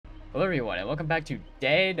Hello everyone, and welcome back to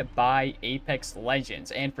Dead by Apex Legends.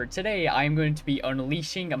 And for today, I'm going to be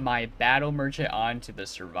unleashing my Battle Merchant onto the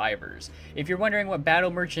survivors. If you're wondering what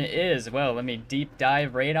Battle Merchant is, well, let me deep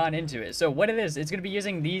dive right on into it. So what it is, it's going to be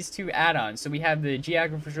using these two add-ons. So we have the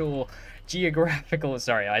geographical,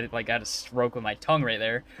 sorry, I got a stroke with my tongue right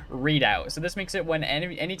there, readout. So this makes it when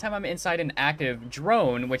anytime I'm inside an active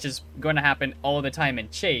drone, which is going to happen all the time in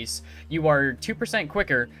Chase, you are 2%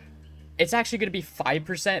 quicker. It's actually going to be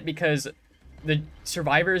 5% because the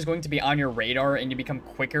survivor is going to be on your radar and you become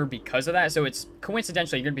quicker because of that. So it's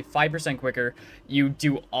coincidentally, you're going to be 5% quicker. You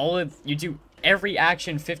do every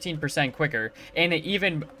action 15% quicker, and it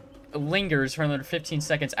even lingers for another 15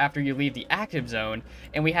 seconds after you leave the active zone.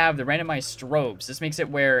 And we have the randomized strobes. This makes it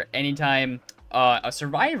where anytime a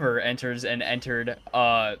survivor enters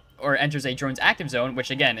a drone's active zone, which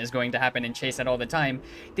again is going to happen in Chase at all the time,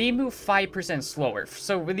 they move 5% slower.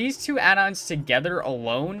 So with these two add-ons together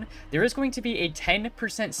alone, there is going to be a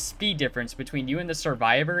 10% speed difference between you and the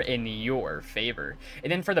survivor in your favor. And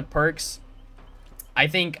then for the perks, I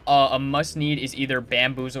think a must-need is either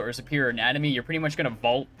Bamboozle or Superior Anatomy. You're pretty much going to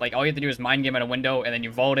vault. Like, all you have to do is mind game at a window, and then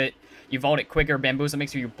you vault it. You vault it quicker. Bamboozle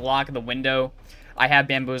makes sure you block the window. I have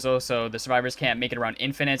Bamboozle, so the survivors can't make it around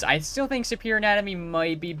infinites. I still think Superior Anatomy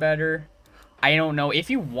might be better. I don't know. If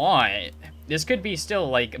you want, this could be still,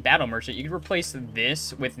 like, Battle Merchant. You could replace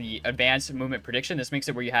this with the Advanced Movement Prediction. This makes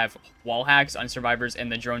it where you have wall hacks on survivors in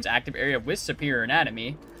the drone's active area with Superior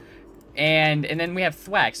Anatomy. And then we have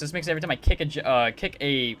Thwack. So this makes it every time I kick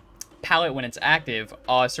a pallet when it's active,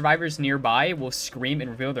 survivors nearby will scream and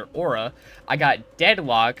reveal their aura. I got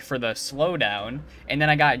Deadlock for the slowdown, and then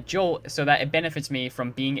I got Jolt so that it benefits me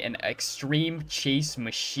from being an extreme chase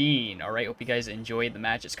machine. Alright, hope you guys enjoyed the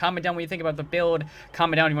matches. Comment down what you think about the build.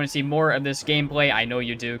 Comment down if you want to see more of this gameplay. I know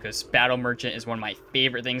you do, because Battle Merchant is one of my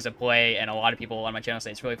favorite things to play, and a lot of people on my channel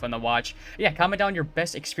say it's really fun to watch. Yeah, comment down your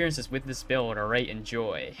best experiences with this build. Alright,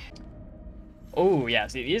 enjoy. Oh, yeah,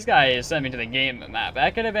 see, these guys sent me to the game map.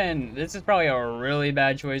 That could have been... This is probably a really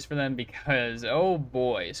bad choice for them because, oh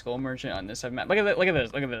boy, Skull Merchant on this type of map. Look at this,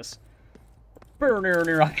 look at this.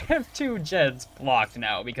 I have two jets blocked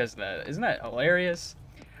now because of that. Isn't that hilarious?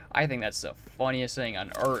 I think that's the funniest thing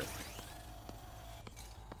on earth.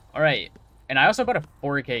 Alright, and I also bought a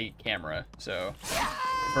 4K camera, so...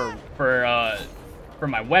 For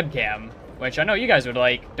my webcam, which I know you guys would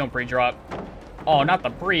like. Don't pre-drop. Oh, not the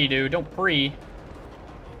pre, dude. Don't pre.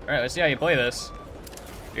 Alright, let's see how you play this.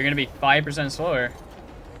 You're gonna be 5% slower.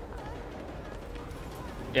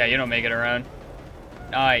 Yeah, you don't make it around.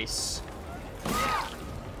 Nice.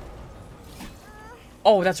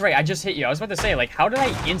 Oh, that's right. I just hit you. I was about to say, like, how did I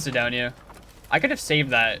insta-down you? I could have saved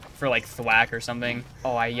that for, like, Thwack or something.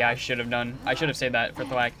 Oh, yeah, I should have done. I should have saved that for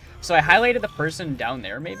Thwack. So I highlighted the person down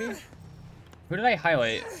there, maybe? Who did I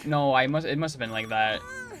highlight? No, it must have been like that.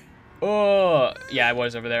 Oh, yeah, I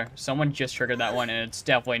was over there. Someone just triggered that one, and it's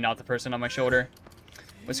definitely not the person on my shoulder.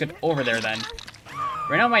 Let's get over there, then.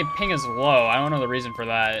 Right now, my ping is low. I don't know the reason for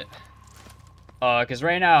that. Because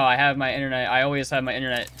right now, I have my internet. I always have my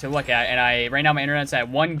internet to look at, and right now, my internet's at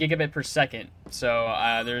 1 gigabit per second. So,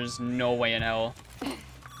 there's no way in hell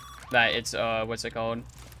that it's, what's it called?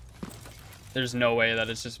 There's no way that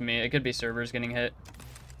it's just me. It could be servers getting hit.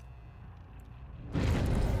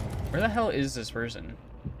 Where the hell is this person?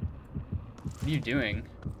 What are you doing?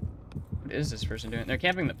 What is this person doing? They're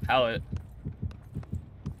camping the pallet.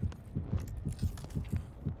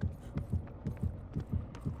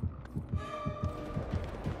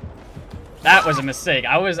 That was a mistake.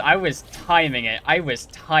 I was timing it. I was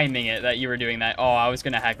timing it that you were doing that. Oh, I was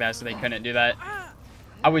gonna hack that so they couldn't do that.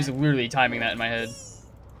 I was literally timing that in my head.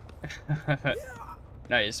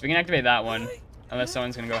 Nice. We can activate that one. Unless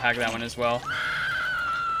someone's gonna go hack that one as well.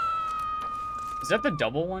 Is that the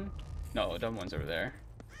double one? No, the double one's over there.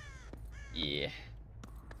 Yeah.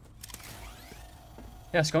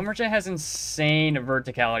 Yeah, Skull Merchant has insane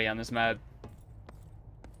verticality on this map.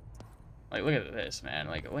 Like, look at this, man.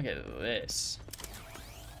 Like, look at this.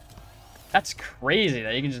 That's crazy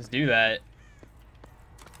that you can just do that.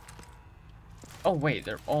 Oh, wait,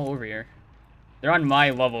 they're all over here. They're on my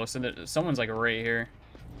level, so someone's, like, right here.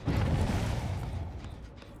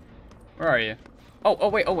 Where are you? Oh,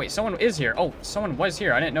 wait, someone is here. Oh, someone was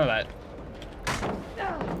here. I didn't know that.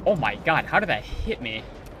 Oh my god, how did that hit me?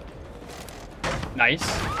 Nice.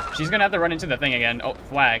 She's gonna have to run into the thing again. Oh,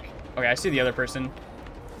 Thwack. Okay, I see the other person.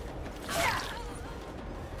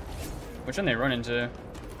 Which one they run into?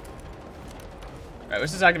 Alright,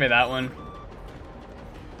 let's just activate that one.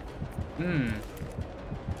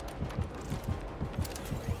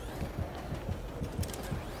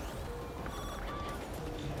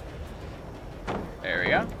 There we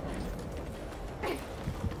go.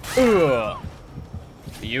 Ugh.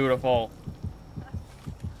 Beautiful.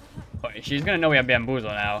 Wait, she's gonna know we have bamboozle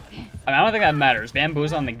now. I mean, I don't think that matters.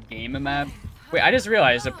 Bamboozle on the game map. Wait, I just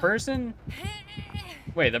realized the person...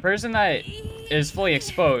 Wait, the person that is fully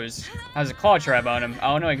exposed has a claw trap on him. I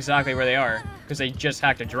don't know exactly where they are, because they just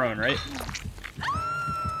hacked a drone, right?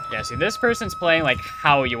 Yeah, see, this person's playing, like,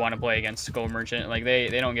 how you want to play against Skull Merchant. Like, they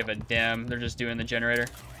don't give a damn. They're just doing the generator.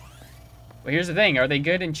 But here's the thing. Are they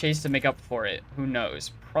good in chase to make up for it? Who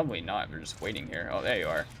knows? Probably not. They're just waiting here. Oh, there you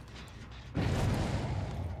are.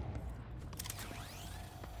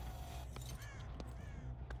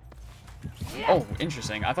 Oh,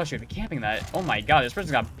 interesting. I thought she would be camping that. Oh my god, this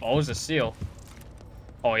person's got balls of steel.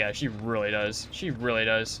 Oh yeah, she really does. She really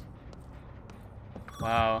does.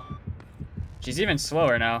 Wow. She's even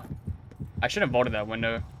slower now. I should have vaulted that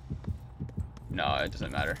window. No, it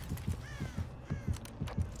doesn't matter.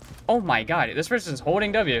 Oh my god, this person's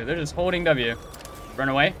holding W. They're just holding W. Run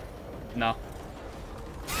away? No.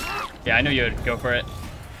 Yeah, I knew you would go for it.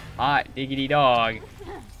 Hot diggity dog.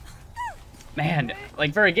 Man,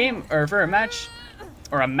 like for a game or for a match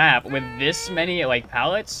or a map with this many like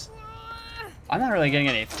pallets, I'm not really getting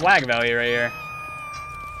any flag value right here.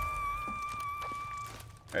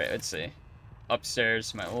 Alright, let's see.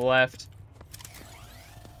 Upstairs, my left.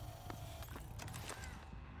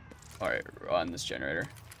 Alright, run this generator.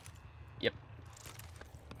 Yep.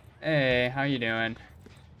 Hey, how you doing?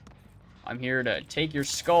 I'm here to take your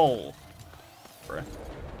skull. Bruh.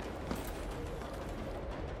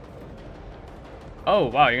 Oh,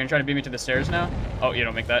 wow, you're gonna try to beat me to the stairs now? Oh, you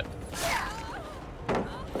don't make that.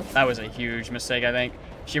 That was a huge mistake, I think.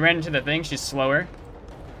 She ran into the thing, she's slower.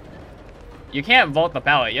 You can't vault the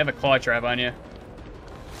pallet, you have a claw trap on you.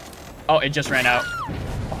 Oh, it just ran out.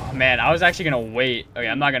 Oh, man, I was actually gonna wait. Okay,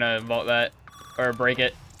 I'm not gonna vault that, or break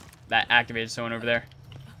it. That activated someone over there.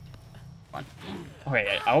 Come on.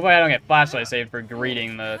 Okay, I hope I don't get flashlight saved for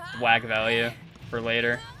greeting the whack value for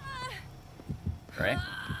later. Right?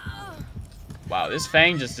 Wow, this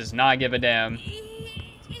Fang just does not give a damn.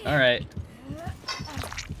 Alright.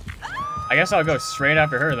 I guess I'll go straight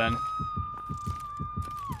after her then.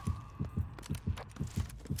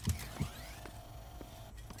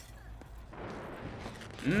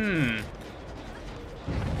 Mmm.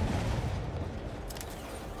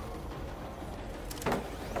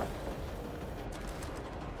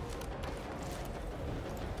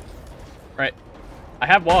 Right. I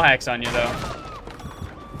have wall hacks on you though.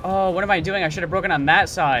 Oh, what am I doing? I should have broken on that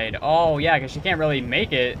side. Oh, yeah, because she can't really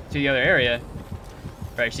make it to the other area.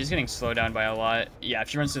 Right, she's getting slowed down by a lot. Yeah, if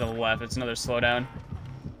she runs to the left, it's another slowdown.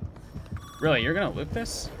 Really, you're going to loop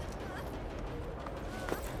this?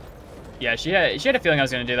 Yeah, she had a feeling I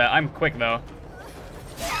was going to do that. I'm quick, though.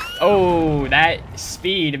 Oh, that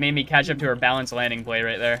speed made me catch up to her balanced landing play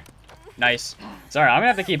right there. Nice. Sorry, I'm going to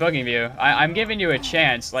have to keep booking you. I'm giving you a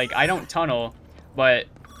chance. Like, I don't tunnel, but...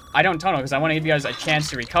 I don't tunnel because I want to give you guys a chance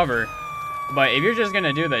to recover. But if you're just going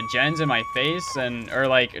to do the gens in my face and or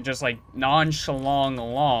like just like nonchalant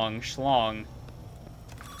schlong,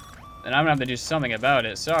 then I'm going to have to do something about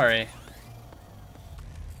it. Sorry.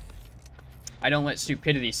 I don't let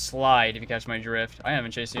stupidity slide, if you catch my drift. I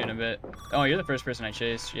haven't chased you in a bit. Oh, you're the first person I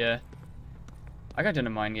chased. Yeah. I got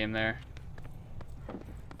into a mind game there.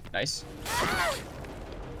 Nice.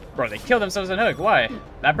 Bro, they killed themselves on hook. Why?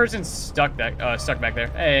 That person's stuck back there.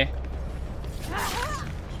 Hey.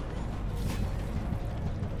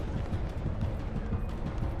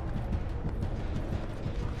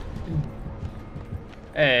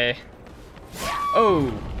 Hey.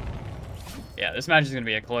 Oh. Yeah, this match is gonna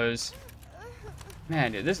be a close.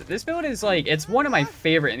 Man, dude, this build is like, it's one of my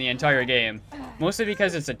favorite in the entire game. Mostly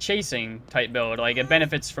because it's a chasing type build. Like, it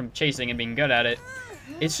benefits from chasing and being good at it.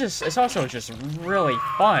 It's also just really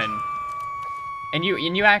fun. And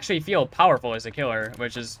you actually feel powerful as a killer,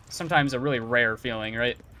 which is sometimes a really rare feeling,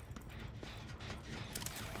 right?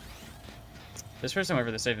 This person went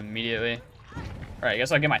for the save immediately. Alright, I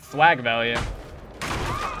guess I'll get my flag value.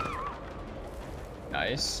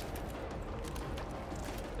 Nice.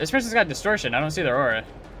 This person's got distortion. I don't see their aura.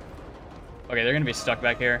 Okay, they're gonna be stuck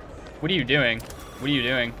back here. What are you doing? What are you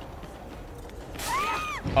doing?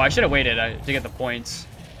 Oh, I should have waited to get the points.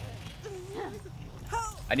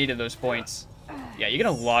 I needed those points. Yeah, you get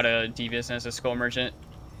a lot of deviousness as Skull Merchant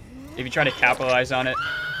if you try to capitalize on it.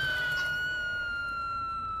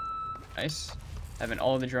 Nice. Having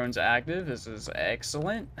all of the drones active. This is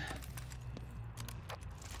excellent.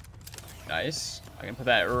 Nice. I can put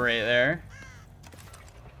that right there.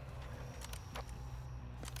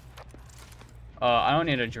 I don't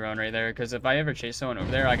need a drone right there, because if I ever chase someone over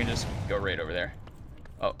there, I can just go right over there.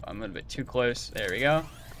 Oh, I'm a little bit too close. There we go.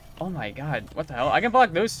 Oh my god, what the hell? I can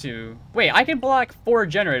block those two. Wait, I can block 4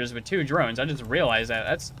 generators with 2 drones. I just realized that.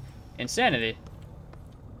 That's insanity.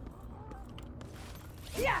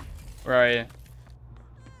 Where are you?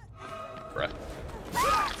 Bruh.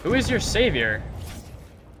 Who is your savior?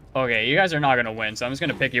 Okay, you guys are not gonna win, so I'm just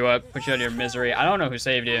gonna pick you up, put you out of your misery. I don't know who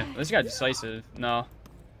saved you. This guy decisive. No.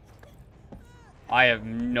 I have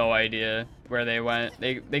no idea where they went.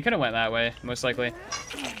 They could have went that way, most likely.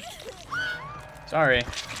 Sorry.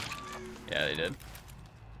 Yeah, they did.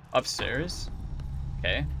 Upstairs.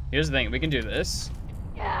 Okay. Here's the thing. We can do this.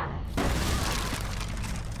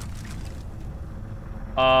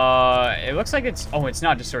 It looks like it's... Oh, it's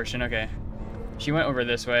not distortion. Okay. She went over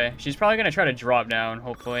this way. She's probably going to try to drop down,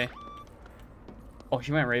 hopefully. Oh,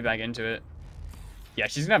 she went right back into it. Yeah,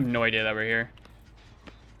 she's going to have no idea that we're here.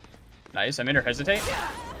 Nice. I made her hesitate.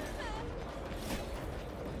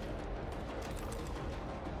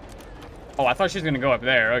 Oh, I thought she was going to go up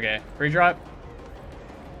there. Okay. Free drop.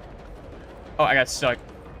 Oh, I got stuck.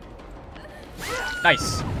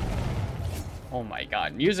 Nice. Oh my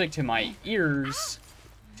god. Music to my ears.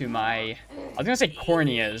 To my... I was going to say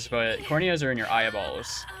corneas, but corneas are in your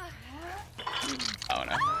eyeballs. I don't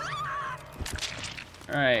know.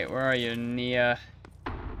 Alright, where are you, Nia?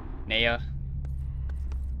 Nea? I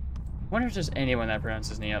wonder if there's anyone that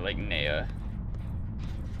pronounces Nia like Nea.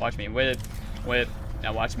 Watch me whip. Whip.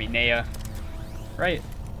 Now watch me Nea. Right?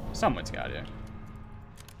 Someone's got to.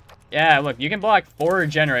 Yeah, look, you can block 4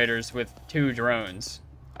 generators with 2 drones.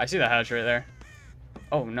 I see the hatch right there.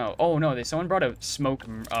 Oh no, someone brought a smoke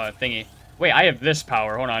thingy. Wait, I have this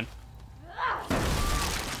power, hold on.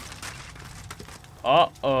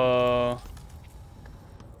 Uh-oh.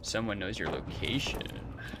 Someone knows your location.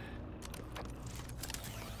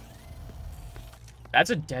 That's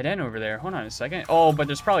a dead end over there. Hold on a second. Oh, but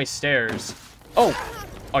there's probably stairs. Oh!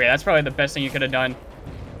 Okay, that's probably the best thing you could have done.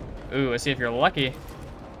 Ooh, let's see if you're lucky.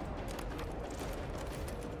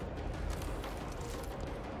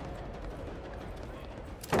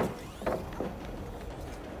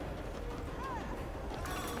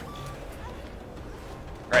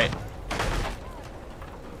 Right.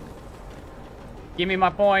 Give me my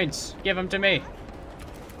points. Give them to me.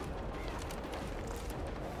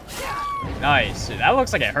 Nice. That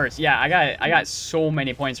looks like it hurts. Yeah, I got so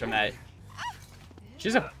many points from that.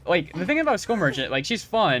 She's a, like, the thing about Skull Merchant, like, she's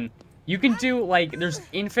fun. You can do, like, there's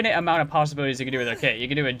infinite amount of possibilities you can do with her kit. You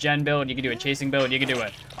can do a gen build, you can do a chasing build, you can do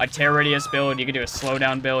a tear radius build, you can do a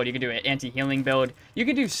slowdown build, you can do an anti-healing build. You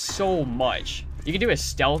can do so much. You can do a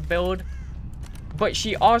stealth build. But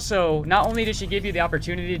she also, not only does she give you the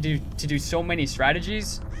opportunity to do so many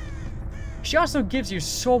strategies, she also gives you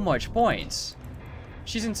so much points.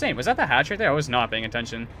 She's insane. Was that the hatch right there? I was not paying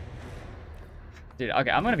attention. Dude, okay,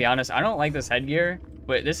 I'm gonna be honest. I don't like this headgear,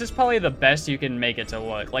 but this is probably the best you can make it to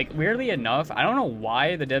look. Like, weirdly enough, I don't know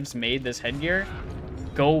why the devs made this headgear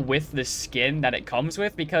go with the skin that it comes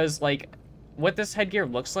with, because, like, what this headgear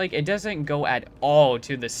looks like, it doesn't go at all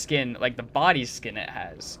to the skin, like the body skin it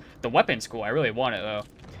has. The weapon's cool. I really want it, though.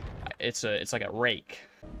 It's like a rake.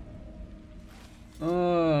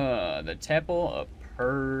 The Temple of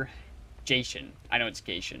Purgation. I know it's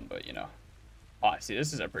Cation, but, you know. Oh, see,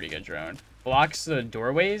 this is a pretty good drone. Blocks the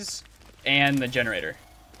doorways and the generator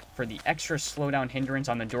for the extra slowdown hindrance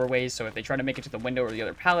on the doorways, so if they try to make it to the window or the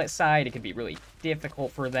other pallet side, it can be really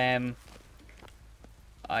difficult for them.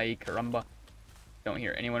 Ay, caramba. Don't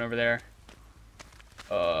hear anyone over there.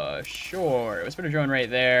 Sure. Let's put a drone right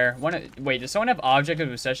there. Wait, does someone have object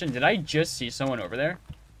of obsession? Did I just see someone over there?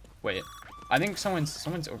 Wait. I think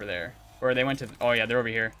someone's over there. Or they went to... Oh, yeah, they're over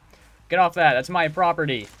here. Get off that. That's my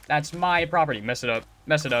property. That's my property. Mess it up.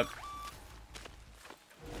 Mess it up.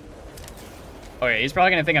 Okay, he's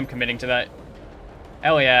probably gonna think I'm committing to that.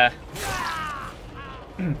 Hell yeah.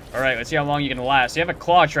 Alright, let's see how long you can last. You have a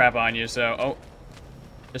claw trap on you, so... Oh.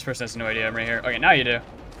 This person has no idea I'm right here. Okay, now you do.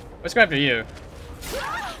 Let's go after you.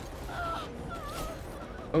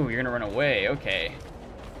 Oh, you're gonna run away. Okay.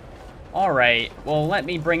 Alright, well, let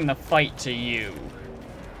me bring the fight to you.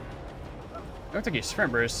 Looks like you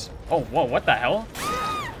sprint burst. Oh, whoa, what the hell?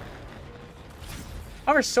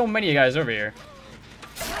 How are so many of you guys over here?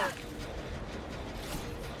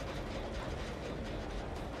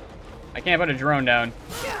 I can't put a drone down.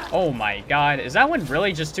 Oh my god, is that one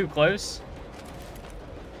really just too close?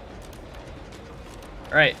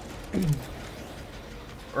 Alright.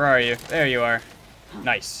 Where are you? There you are.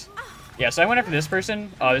 Nice. Yeah, so I went after this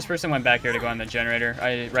person. Oh, this person went back here to go on the generator,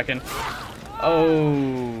 I reckon.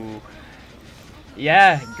 Oh.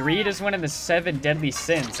 Yeah, greed is one of the 7 deadly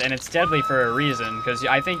sins, and it's deadly for a reason, because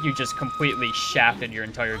I think you just completely shafted your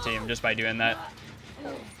entire team just by doing that.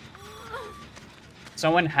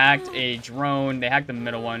 Someone hacked a drone. They hacked the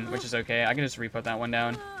middle one, which is okay. I can just re-put that one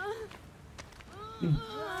down.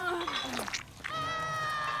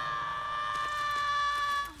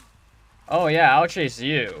 Oh, yeah, I'll chase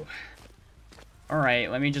you. Alright,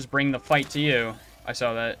 let me just bring the fight to you. I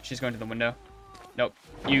saw that. She's going to the window. Nope.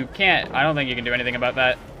 You can't. I don't think you can do anything about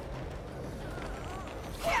that.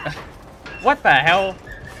 What the hell?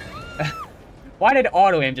 Why did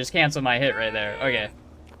auto-aim just cancel my hit right there? Okay.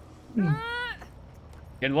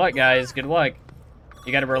 Good luck, guys. Good luck.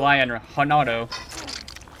 You gotta rely on Hanado.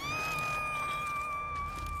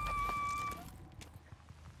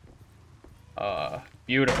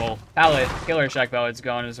 Beautiful. Pallet. Killer Shack pallet's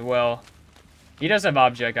gone as well. He does have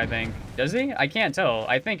object, I think. Does he? I can't tell.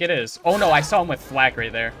 I think it is. Oh, no. I saw him with flak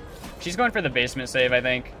right there. She's going for the basement save, I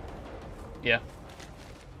think. Yeah.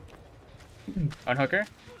 Unhook her.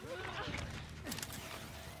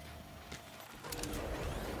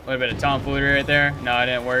 A little bit of tomfoolery right there. No, it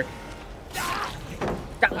didn't work.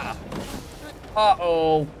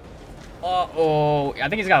 Uh-oh. Uh-oh. I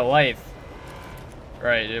think he's got life.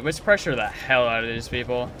 Right, let's pressure the hell out of these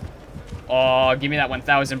people. Oh, give me that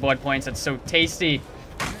 1,000 blood points. That's so tasty.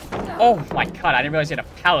 Oh my god, I didn't realize he had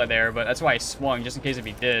a pallet there, but that's why I swung, just in case if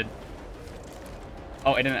he did.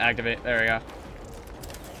 Oh, it didn't activate. There we go.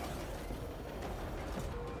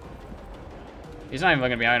 He's not even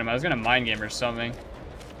looking behind him. I was gonna mind game or something.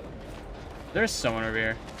 There's someone over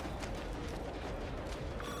here.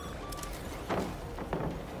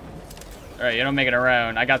 Alright, you don't make it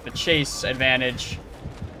around. I got the chase advantage.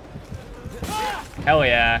 Hell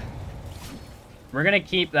yeah. We're gonna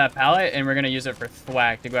keep that pallet and we're gonna use it for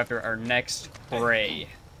thwack to go after our next prey.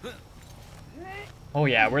 Oh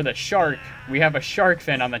yeah, we're the shark. We have a shark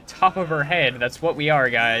fin on the top of our head. That's what we are,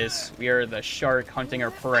 guys. We are the shark hunting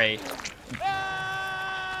our prey.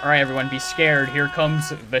 Alright, everyone, be scared. Here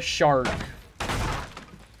comes the shark.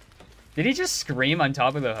 Did he just scream on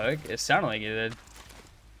top of the hook? It sounded like he did.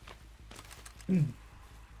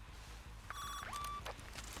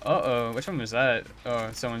 Uh-oh, which one was that? Oh,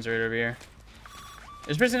 someone's right over here.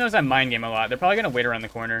 This person knows that mind game a lot. They're probably gonna wait around the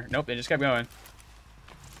corner. Nope, they just kept going.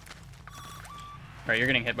 Alright, you're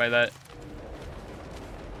getting hit by that.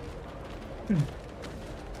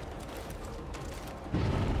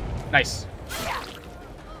 Nice.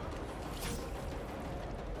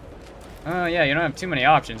 Oh, yeah, you don't have too many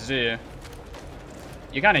options, do you?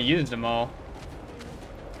 You kind of used them all.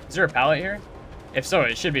 Is there a pallet here? If so,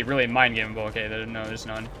 it should be really mind-gameable. Okay, no, there's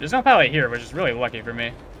none. There's no pallet here, which is really lucky for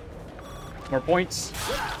me. More points.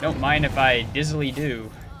 Don't mind if I dizzily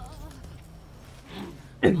do.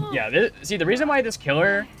 Yeah, see, the reason why this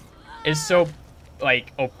killer is so,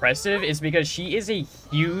 like, oppressive is because she is a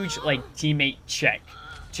huge, like, teammate check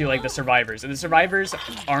to, like, the survivors. If the survivors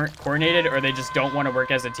aren't coordinated or they just don't want to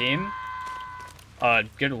work as a team,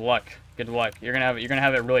 good luck. Good luck. You're gonna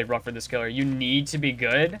have it really rough for this killer. You need to be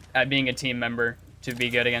good at being a team member to be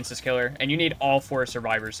good against this killer, and you need all 4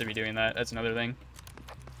 survivors to be doing that. That's another thing.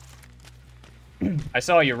 I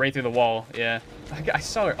saw you right through the wall. Yeah, I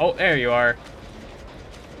saw her. Oh, there you are.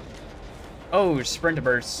 Oh, sprint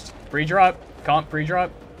burst. Pre-drop. Comp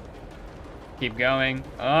pre-drop. Keep going.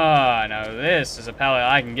 Oh, no, this is a pallet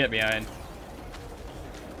I can get behind.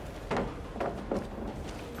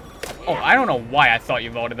 Oh, I don't know why I thought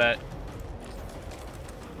you vaulted that.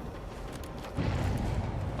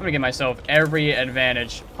 I'm gonna give myself every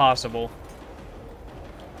advantage possible.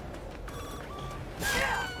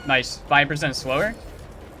 Nice. 5% slower?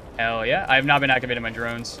 Hell yeah. I have not been activating my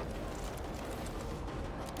drones.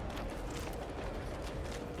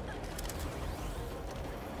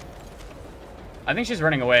 I think she's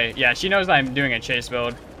running away. Yeah, she knows I'm doing a chase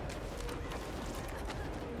build.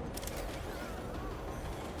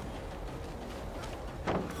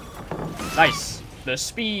 Nice. The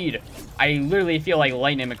speed. I literally feel like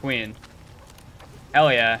Lightning McQueen.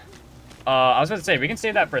 Hell yeah. I was about to say, we can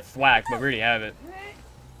save that for thwack, but we already have it.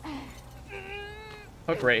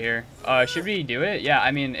 Hook right here. Should we do it? Yeah,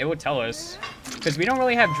 I mean, it would tell us. Because we don't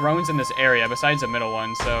really have drones in this area besides the middle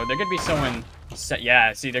one, so there could be someone...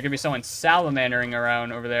 Yeah, see, there could be someone salamandering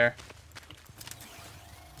around over there.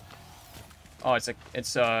 Oh, it's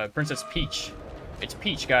Princess Peach. It's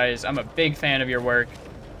Peach, guys. I'm a big fan of your work.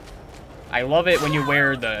 I love it when you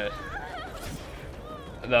wear the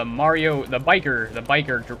biker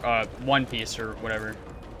one piece or whatever.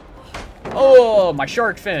 Oh, my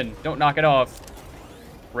shark fin. Don't knock it off.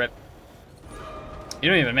 Rip. You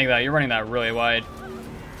don't even make that. You're running that really wide.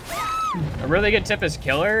 A really good tip as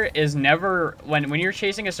killer is never, when you're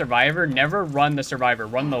chasing a survivor, never run the survivor.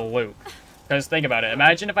 Run the loop. Because think about it.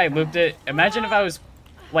 Imagine if I looped it. Imagine if I was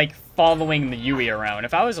like, following the Yui around.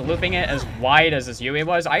 If I was looping it as wide as this Yui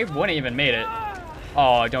was, I wouldn't even made it.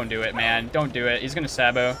 Oh, don't do it, man. Don't do it. He's gonna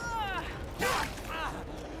sabo.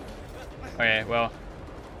 Okay, well.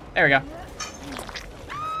 There we go.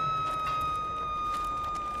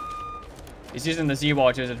 He's using the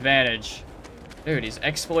Z-wall to his advantage. Dude, he's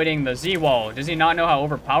exploiting the Z-wall. Does he not know how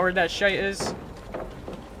overpowered that shite is?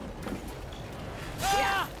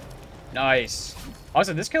 Nice.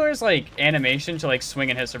 Also, this killer's, like, animation to, like, swing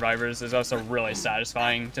and hit survivors is also really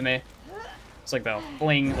satisfying to me. It's like the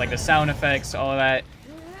bling, like the sound effects, all of that.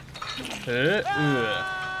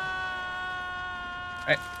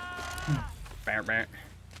 Right.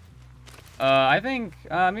 I think,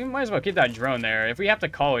 we might as well keep that drone there. If we have to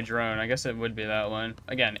call a drone, I guess it would be that one.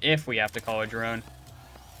 Again, if we have to call a drone.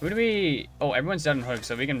 Who do we... Oh, everyone's dead on hook,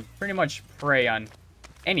 so we can pretty much prey on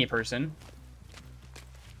any person.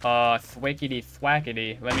 Thwackity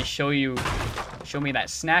thwackity. Let me show you... Show me that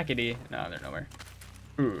snackity. No, they're nowhere.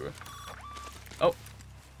 Ooh. Oh.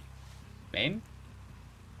 Main?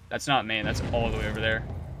 That's not main, that's all the way over there.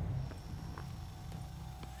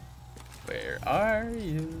 Where are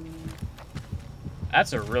you?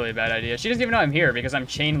 That's a really bad idea. She doesn't even know I'm here because I'm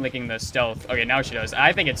chain licking the stealth. Okay, now she does.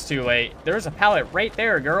 I think it's too late. There's a pallet right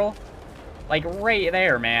there, girl. Like, right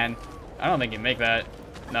there, man. I don't think you make that.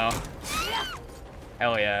 No.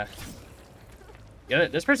 Hell yeah. Yeah,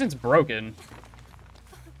 this person's broken.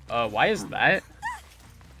 Why is that?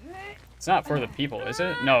 It's not for the people, is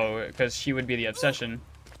it? No, because she would be the obsession.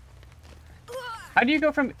 How do you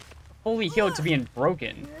go from fully healed to being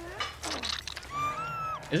broken?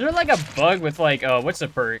 Is there like a bug with like, what's the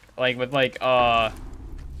perk? Like with like,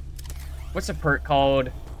 what's the perk called?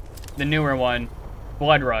 The newer one,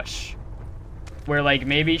 Blood Rush. Where like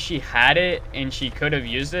maybe she had it and she could have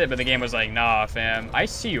used it, but the game was like, nah fam, I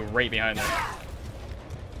see you right behind there.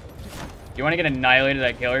 You want to get annihilated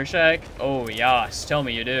at Killer Shack? Oh yes, tell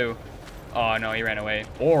me you do. Oh no, he ran away.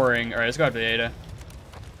 Boring. Alright, let's go up to the Ada.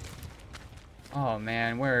 Oh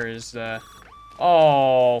man, where is the...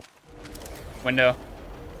 Oh. Window.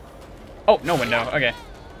 Oh, no window. Okay.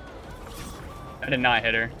 I did not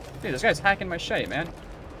hit her. Dude, this guy's hacking my shite, man.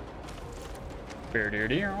 I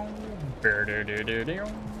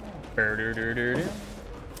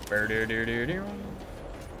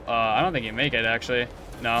don't think you make it, actually.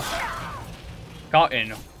 No. Caught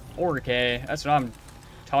in 4K. That's what I'm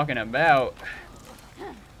talking about.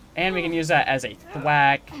 And we can use that as a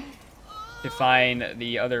thwack to find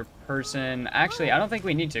the other person. Actually, I don't think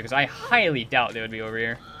we need to, because I highly doubt they would be over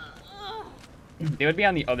here. They would be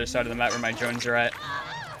on the other side of the map where my drones are at.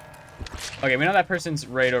 Okay, we know that person's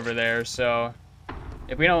right over there, so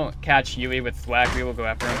if we don't catch Yui with thwack, we will go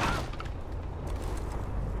after him.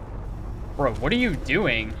 Bro, what are you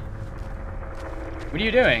doing? What are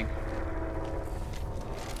you doing?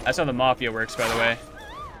 That's how the Mafia works, by the way.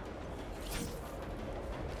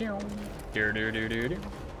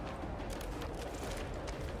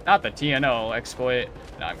 Not the TNO exploit.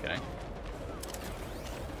 No, I'm kidding.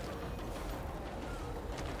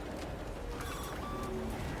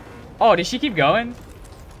 Oh, did she keep going?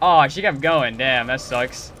 Oh, she kept going. Damn, that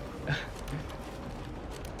sucks.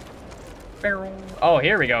 Oh,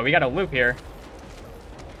 here we go. We got a loop here.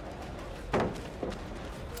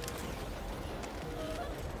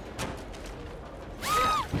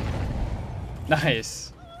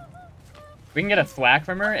 Nice. We can get a thwack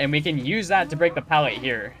from her, and we can use that to break the pallet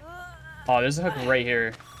here. Oh, there's a hook right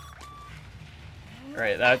here.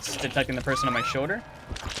 Alright, that's detecting the person on my shoulder.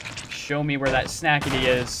 Show me where that snackity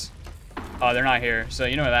is. Oh, they're not here. So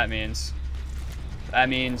you know what that means. That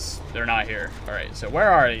means they're not here. Alright, so where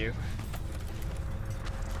are you?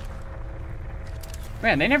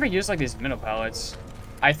 Man, they never use like these middle pallets.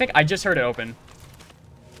 I think I just heard it open.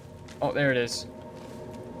 Oh, there it is.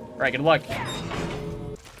 Alright, good luck.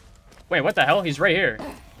 Wait, what the hell? He's right here.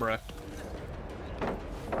 Bruh.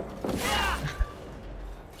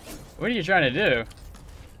 What are you trying to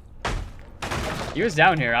do? He was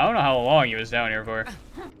down here. I don't know how long he was down here for.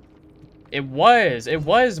 It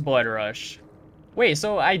was Blood Rush. Wait,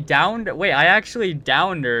 so I actually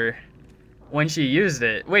downed her when she used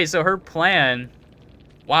it. Wait, so her plan...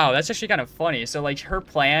 Wow, that's actually kind of funny. So, like, her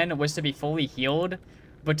plan was to be fully healed,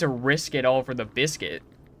 but to risk it all for the biscuit.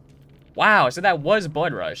 Wow, so that was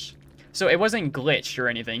Blood Rush. So it wasn't glitched or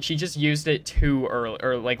anything. She just used it too early,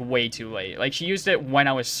 or, like, way too late. Like, she used it when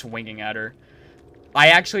I was swinging at her. I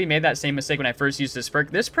actually made that same mistake when I first used this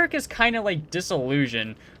perk. This perk is kind of like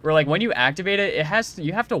Disillusion, where like when you activate it,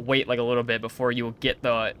 you have to wait like a little bit before you get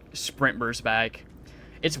the sprint burst back.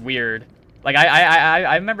 It's weird. Like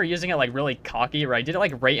I remember using it like really cocky, where I did it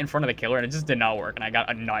like right in front of the killer and it just did not work and I got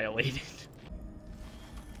annihilated.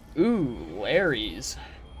 Ooh, Lery's.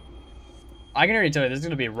 I can already tell you this is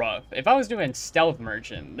going to be rough. If I was doing stealth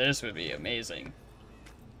merchant, this would be amazing.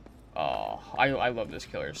 Oh, I love this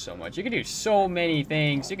killer so much. You can do so many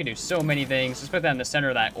things. You can do so many things. Just put that in the center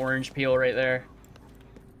of that orange peel right there.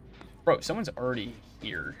 Bro, someone's already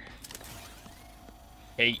here.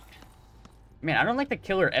 Hey. Man, I don't like the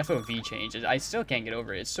killer FOV change. I still can't get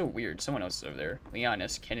over it. It's so weird. Someone else is over there.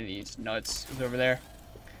 Leonis Kennedy's nuts is over there.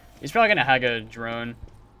 He's probably gonna hack a drone.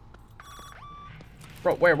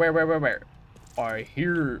 Bro, where? I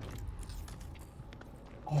hear.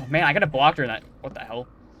 Oh man, I got a blocker in that. What the hell?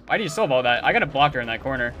 Why do you solve all that? I got a blocker in that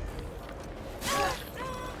corner.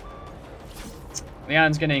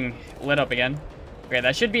 Leon's getting lit up again. Okay,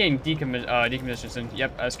 that should be in decommission.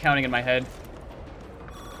 Yep, I was counting in my head.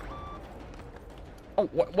 Oh,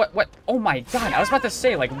 what? Oh my god, I was about to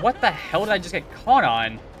say, like, what the hell did I just get caught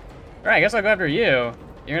on? Alright, I guess I'll go after you.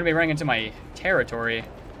 You're gonna be running into my territory.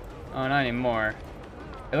 Oh, not anymore.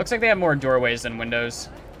 It looks like they have more doorways than windows.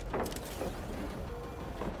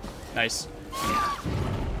 Nice.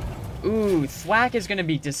 Ooh, thwack is gonna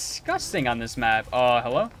be disgusting on this map.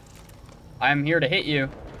 Hello? I'm here to hit you.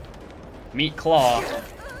 Meet Claw.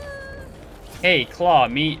 Hey, Claw,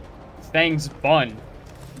 meet Fang's bun.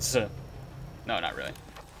 No, not really.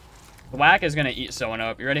 Thwack is gonna eat someone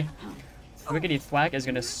up. You ready? Wickety Thwack is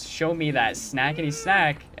gonna show me that snackety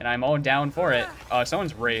snack, and I'm all down for it.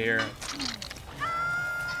 Someone's right here.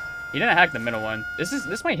 He didn't hack the middle one.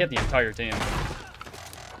 This might hit the entire team.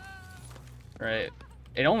 Right.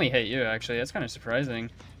 It only hit you, actually. That's kind of surprising.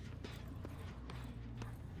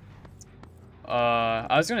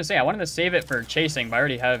 I was gonna say, I wanted to save it for chasing, but I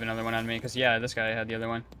already have another one on me, because, yeah, this guy had the other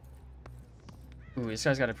one. Ooh, this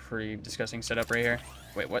guy's got a pretty disgusting setup right here.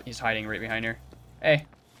 Wait, what? He's hiding right behind here. Hey.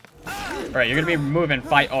 Alright, you're gonna be moving,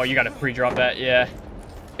 fight. Oh, you gotta pre-drop that. Yeah.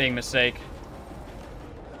 Big mistake.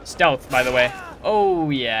 Stealth, by the way. Oh,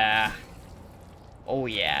 yeah. Oh,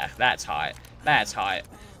 yeah. That's hot. That's hot.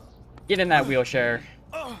 Get in that wheelchair.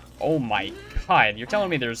 Oh, my God. You're telling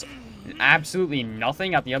me there's absolutely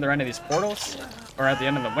nothing at the other end of these portals? Or at the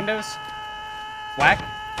end of the windows? Whack?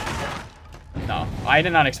 No. I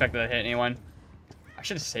did not expect that to hit anyone. I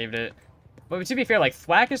should have saved it. But to be fair, like,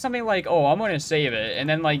 thwack is something like, oh, I'm going to save it. And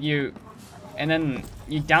then, like, you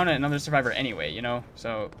down another survivor anyway, you know?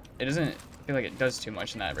 So, it doesn't feel like it does too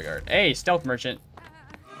much in that regard. Hey, stealth merchant.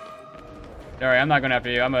 Alright, I'm not going after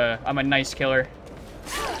you. I'm a nice killer.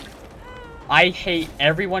 I hate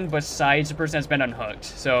everyone besides the person that's been unhooked.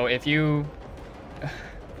 So, if you...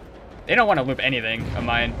 They don't want to loop anything of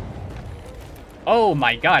mine. Oh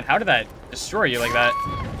my god, how did that destroy you like that?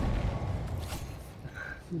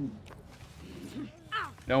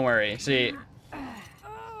 Don't worry. See,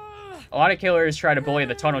 a lot of killers try to bully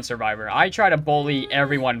the tunnel survivor. I try to bully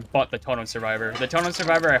everyone but the tunnel survivor. The tunnel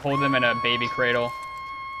survivor, I hold them in a baby cradle.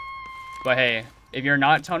 But hey, if you're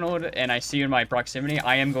not tunneled and I see you in my proximity,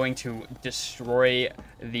 I am going to destroy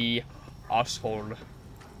the household.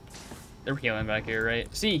 They're healing back here,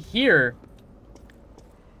 right? See, here...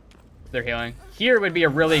 They're healing. Here would be a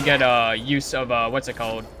really good use of, what's it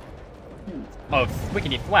called? Of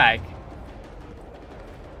Wickedy Flag.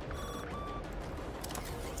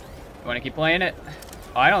 You want to keep playing it?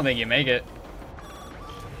 Oh, I don't think you make it.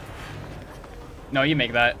 No, you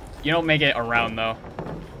make that. You don't make it around, though.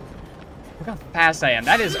 Look how fast I am.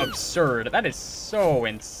 That is absurd. That is so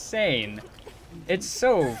insane. It's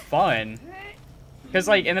so fun. Because,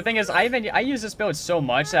 like, and the thing is, I use this build so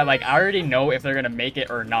much that, like, I already know if they're going to make it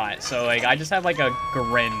or not. So, like, I just have, like, a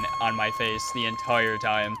grin on my face the entire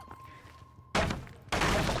time.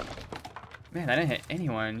 Man, I didn't hit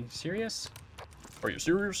anyone. You serious? Are you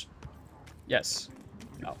serious? Yes.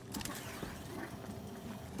 No.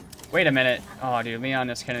 Wait a minute. Oh, dude, Leon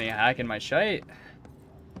is kind of hacking my shite.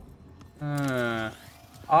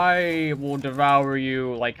 I will devour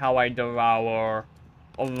you like how I devour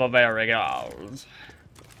the very girls.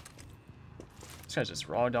 This guy's just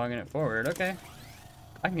raw dogging it forward. Okay.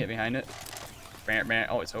 I can get behind it.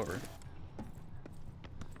 Oh, it's over. I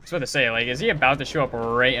was about to say, like, is he about to show up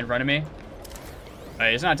right in front of me?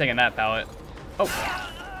 Oh, he's not taking that pallet. Oh.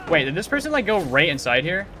 Wait, did this person, like, go right inside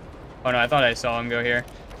here? Oh, no, I thought I saw him go here.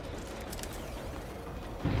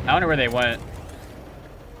 I don't know where they went.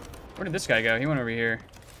 Where did this guy go? He went over here.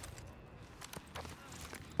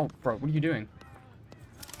 Oh, bro, what are you doing?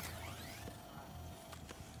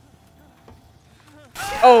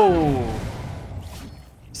 Oh!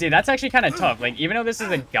 See, that's actually kind of tough. Like, even though this is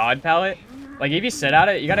a god palette, like, if you sit at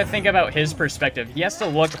it, you gotta think about his perspective. He has to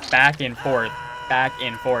look back and forth.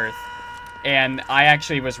 And I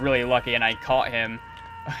actually was really lucky and I caught him.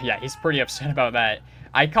 Yeah, he's pretty upset about that.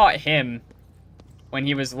 I caught him when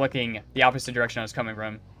he was looking the opposite direction I was coming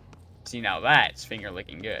from. See, now that's finger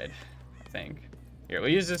licking good, I think. Here, we'll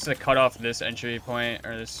use this to cut off this entry point,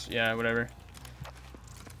 or this, yeah, whatever.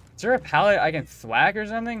 Is there a pallet I can thwack or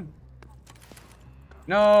something?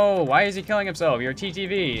 No, why is he killing himself? You're a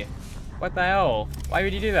TTV. What the hell? Why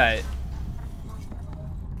would you do that?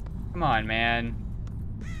 Come on, man.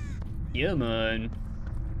 Yeah, man.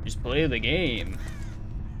 Just play the game.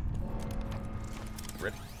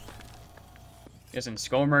 Rip. Guessing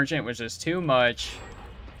Skull Merchant was just too much.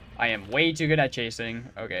 I am way too good at chasing.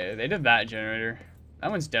 Okay, they did that generator.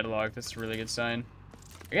 That one's deadlocked. That's a really good sign.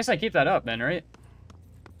 I guess I keep that up then, right?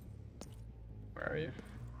 Where are you?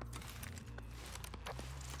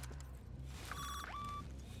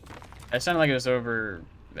 It sounded like it was over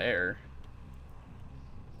there.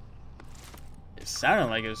 It sounded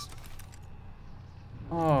like it was...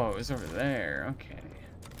 Oh, it was over there. Okay.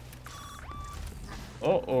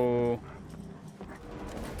 Uh-oh.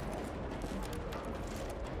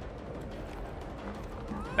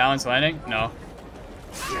 Balance landing? No.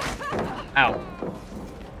 Ow.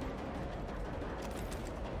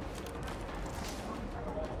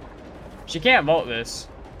 She can't vault this.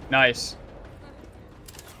 Nice.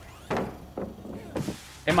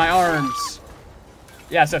 In my arms.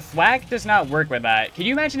 Yeah, so thwack does not work with that. Can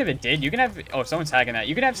you imagine if it did? You can have... Oh, someone's hacking that.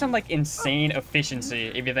 You could have some, like, insane efficiency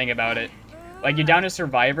if you think about it. Like, you down a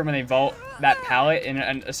survivor when they vault that pallet,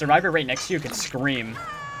 and a survivor right next to you could scream.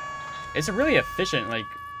 It's a really efficient, like,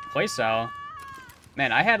 playstyle.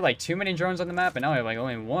 Man, I had, like, too many drones on the map, and now I have, like,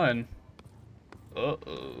 only one.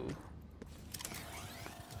 Uh-oh.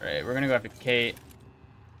 Alright, we're gonna go after Kate.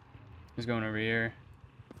 Who's going over here?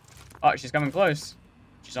 Oh, she's coming close.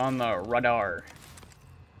 She's on the radar.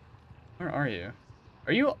 Where are you?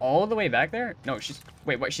 Are you all the way back there? No, she's...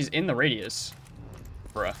 Wait, what? She's in the radius.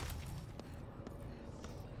 Bruh.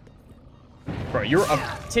 Bro, you're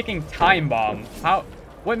a ticking time bomb. How...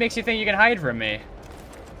 What makes you think you can hide from me?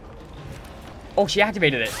 Oh, she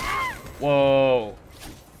activated it. Whoa.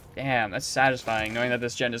 Damn, that's satisfying, knowing that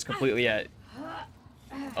this gen is completely at...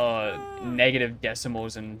 negative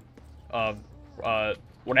decimals and...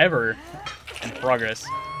 whatever in progress.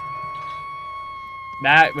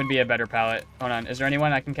 That would be a better palette. Hold on, is there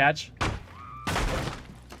anyone I can catch?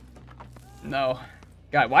 No.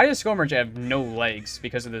 God, why does Skull Merchant have no legs?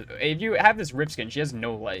 Because of the... If you have this rip skin, she has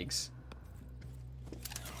no legs.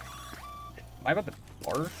 Am I about to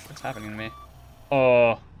barf? What's happening to me?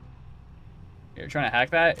 Oh. You're trying to hack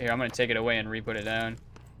that? Here, I'm gonna take it away and re-put it down.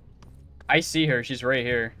 I see her. She's right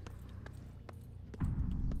here.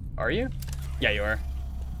 Are you? Yeah, you are.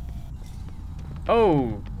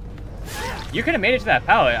 Oh. You could have made it to that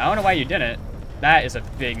pallet. I don't know why you didn't. That is a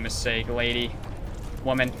big mistake, lady.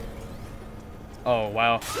 Woman. Oh,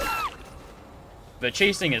 wow. The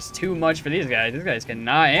chasing is too much for these guys. These guys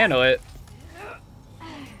cannot handle it.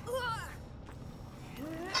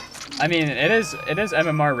 I mean, it is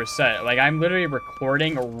MMR reset. Like, I'm literally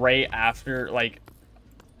recording right after, like...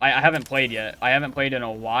 I haven't played yet. I haven't played in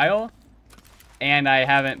a while. And I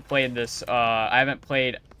haven't played this, I haven't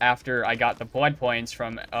played after I got the blood points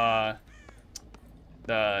from,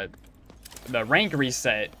 the rank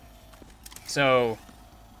reset. So,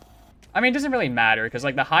 I mean, it doesn't really matter, because,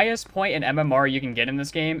 like, the highest point in MMR you can get in this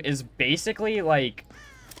game is basically, like,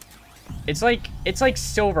 it's like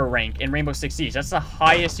silver rank in Rainbow Six Siege. That's the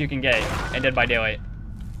highest you can get in Dead by Daylight.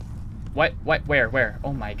 What, where?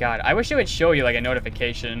 Oh my god. I wish it would show you, like, a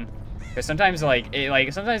notification. Because sometimes,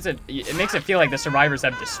 sometimes it makes it feel like the survivors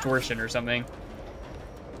have distortion or something.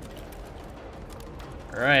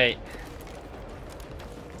 Alright.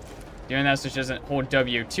 Doing that so she doesn't hold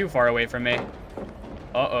W too far away from me.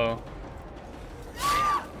 Uh-oh.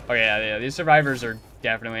 Okay, yeah, these survivors are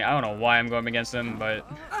definitely... I don't know why I'm going against them, but...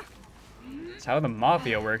 It's how the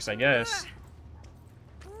Mafia works, I guess.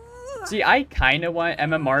 See, I kind of want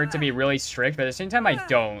MMR to be really strict, but at the same time, I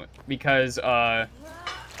don't. Because I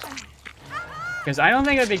don't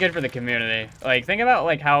think it would be good for the community. Like, think about,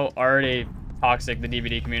 like, how already toxic the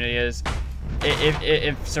DBD community is.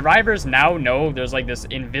 If survivors now know there's, like, this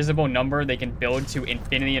invisible number they can build to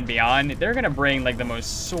infinity and beyond, they're gonna bring, like, the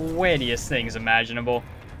most sweatiest things imaginable.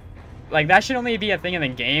 Like, that should only be a thing in the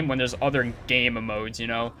game when there's other game modes, you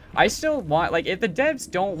know? I still want, like, if the devs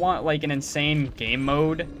don't want, like, an insane game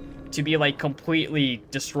mode to be, like, completely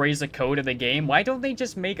destroys the code of the game, why don't they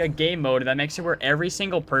just make a game mode that makes it where every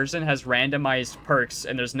single person has randomized perks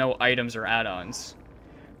and there's no items or add-ons?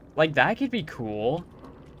 Like, that could be cool.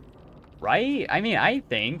 Right? I mean, I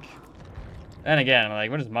think. And again,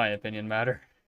 like, what does my opinion matter?